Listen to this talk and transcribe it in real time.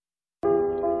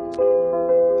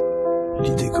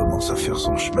L'idée commence à faire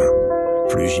son chemin.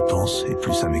 Plus j'y pense et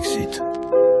plus ça m'excite.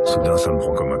 Soudain ça me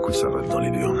prend comme un coup de savate dans les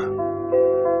burnes.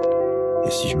 Et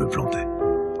si je me plantais?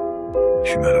 Je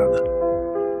suis malade.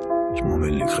 Je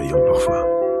m'emmêle les crayons parfois.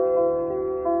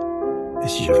 Et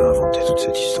si j'avais inventé toute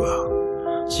cette histoire?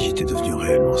 Si j'étais devenu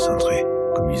réellement cintré,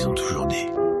 comme ils ont toujours dit?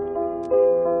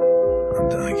 Un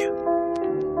dingue.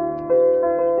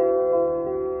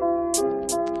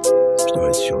 Je dois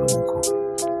être sûr de mon coup.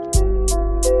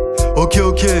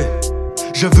 Ok,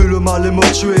 j'ai vu le mal et me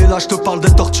tuer. Là je te parle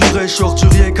d'être torturé. Je suis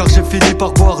ordurier car j'ai fini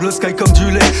par boire le sky comme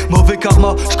du lait. Mauvais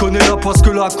karma, je connais la poisse que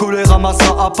la colère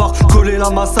amassera. À part coller la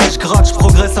massage, gratte, je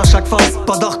progresse à chaque phase.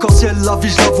 Pas d'arc-en-ciel, la vie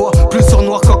je la vois plus sur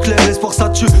noir qu'en clair. L'espoir ça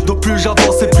tue, donc plus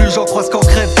j'avance et plus j'en croise qu'en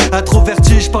crève.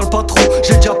 Introverti, je parle pas trop,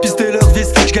 j'ai déjà pisté leur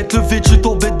vis. Je guette le vide, je suis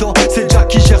tombé dedans, c'est Jack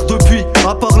qui gère depuis.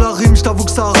 À part la rime, je t'avoue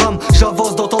que ça rame.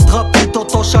 J'avance dans ton rapide,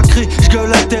 t'entends chaque cri. Je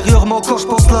gueule intérieurement quand je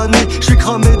pense la nuit. Je suis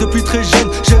cramé depuis très jeune,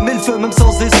 j'ai mis le feu même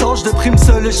sans essence. Je déprime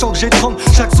seul et chante que j'ai tremble.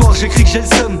 Chaque soir j'écris que j'ai le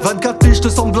seum. 24 piges, je te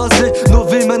sens blasé. Nos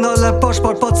vies mènent à l'impasse, je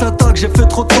parle pas de syntaxe. J'ai fait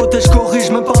trop de fautes et je corrige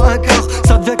même pas un quart.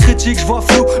 Ça devient critique, je vois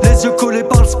flou, les yeux collés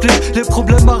par le split. Les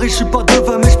problèmes arrivent, je suis pas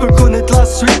devin mais je peux connaître la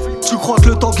suite. Tu crois que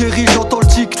le temps guérit, j'entends le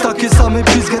tic-tac et ça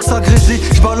m'épuise, guette ça grésille.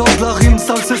 Je balance la rime,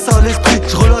 sale c'est ça l'esprit.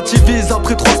 Je relativise,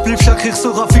 après 3 spliffs, chaque rire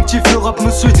sera fictif. Le rap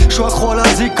me suit, je suis accro à la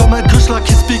zik comme un gruche là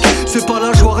qui se pique. C'est pas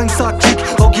la joie, rien que ça kick.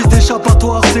 En guise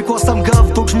d'échappatoire, c'est quoi ça me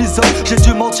gave donc je m'isole. J'ai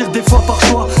dû mentir des fois par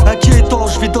choix inquiétant.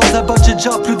 Je vis dans un bac, j'ai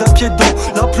déjà plus d'un pied dedans.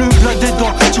 La plume plein des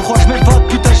dents, tu crois que je m'évade,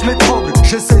 putain je m'étrangle.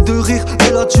 J'essaie de rire,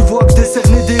 mais là tu vois que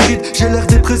décerner des rides. J'ai l'air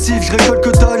dépressif, je récolte que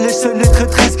dalle, les scènes est très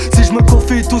triste. Si je me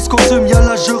confie, tout se consume, y'a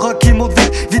la jura qui monte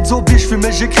vite. Vite zombie, je fume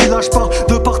et j'écris, là je parle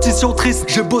de partitions tristes.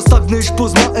 J'ai beau stagner, je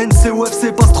pose ma haine, c'est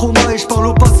UFC, passe trop mal. Et je parle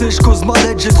au passé, je cause ma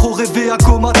lettre, j'ai trop rêvé à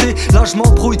comater. Là je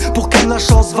m'embrouille pour qu'elle la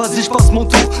chance, vas-y je passe mon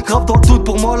tour. Grave dans le doute,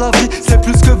 pour moi la vie, c'est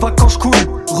plus que vague quand je coule.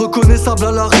 Reconnaissable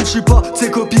à la rime, je suis pas ces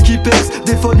copies qui percent.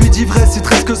 Des fois nuit d'ivresse, il te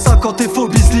reste que ça quand tes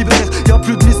phobies se libèrent. Y'a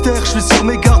plus de mystère, je suis sur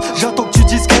mes gardes, j'attends que tu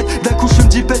disquettes. D'un coup je me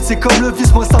dis pète, c'est comme le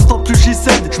vice, moi ça me tente plus j'y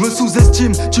cède. Je me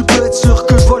sous-estime, tu peux être sûr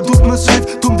que je vois le doute me suivre.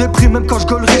 Tout me déprime, même quand je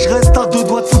gaulerie, je reste à 2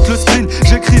 doigts de foutre le sprint.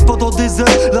 J'écris pendant des heures,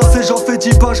 là c'est j'en fais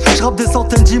 10 pages. Je rappe des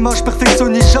centaines d'images,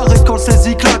 perfectionniste, j'arrête quand le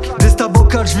saisie claque. Des stabs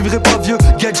vocales, je vivrai pas vieux,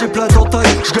 guette j'ai plein d'entailles.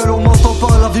 Je gueule, on m'entend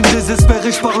pas, la vie me désespère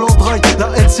et je parle en braille. La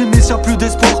haine s'immisce, y'a plus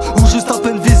d'espoir, ou juste à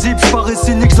peine visible. Je parais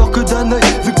cynique, je dors que d'un œil,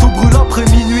 vu que tout brûle après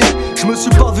minuit. Je me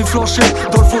suis pas vu flancher,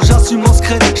 dans le fond j'assume mon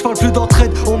secret. Je parle plus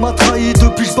d'entraide, on m'a trahi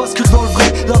depuis je bascule dans le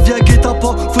vrai. La vie à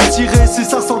guet-apens, faut tirer si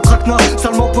ça sent le traquenard.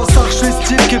 Salement poissard, je suis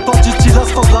style qui est pas du style à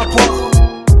se fendre la poire.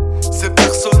 C'est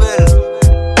personnel.